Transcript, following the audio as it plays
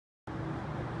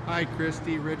Hi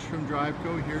Kristy, Rich from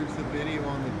DriveCo. Here's the video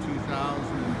on the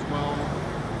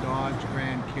 2012 Dodge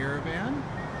Grand Caravan.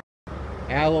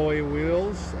 Alloy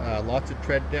wheels, lots of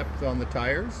tread depth on the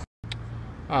tires.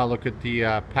 Look at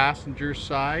the passenger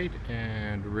side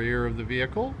and rear of the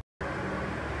vehicle.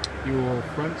 Your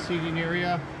front seating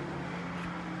area.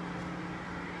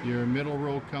 Your middle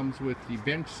row comes with the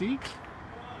bench seat.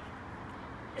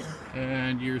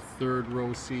 And your third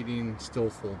row seating still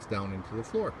folds down into the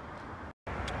floor.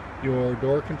 Your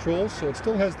door controls, so it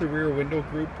still has the rear window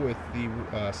group with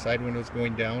the side windows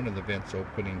going down and the vents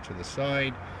opening to the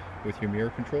side with your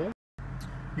mirror control.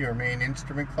 Your main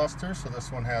instrument cluster, so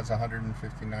this one has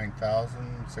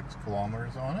 159,006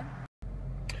 kilometers on it.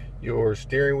 Your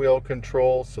steering wheel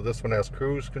control, so this one has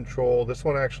cruise control. This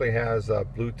one actually has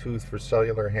Bluetooth for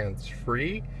cellular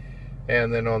hands-free.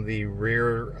 And then on the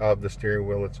rear of the steering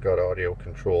wheel, it's got audio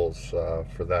controls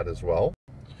for that as well.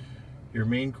 Your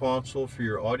main console for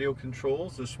your audio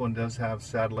controls, this one does have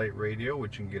satellite radio,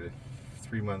 which you can get a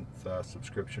 3-month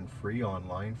subscription free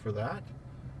online for that.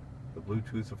 The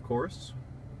Bluetooth, of course.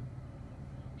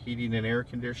 Heating and air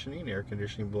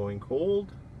conditioning blowing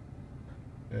cold.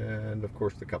 And of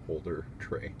course the cup holder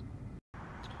tray.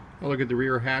 Now look at the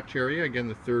rear hatch area. Again,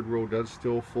 the third row does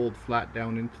still fold flat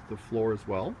down into the floor as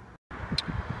well.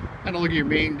 And look at your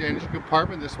main engine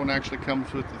compartment. This one actually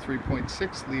comes with the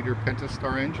 3.6 liter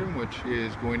Pentastar engine, which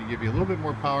is going to give you a little bit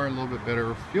more power and a little bit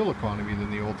better fuel economy than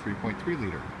the old 3.3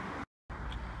 liter.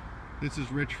 This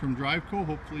is Rich from DriveCo.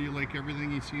 Hopefully you like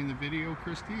everything you see in the video,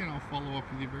 Kristy, and I'll follow up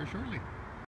with you very shortly.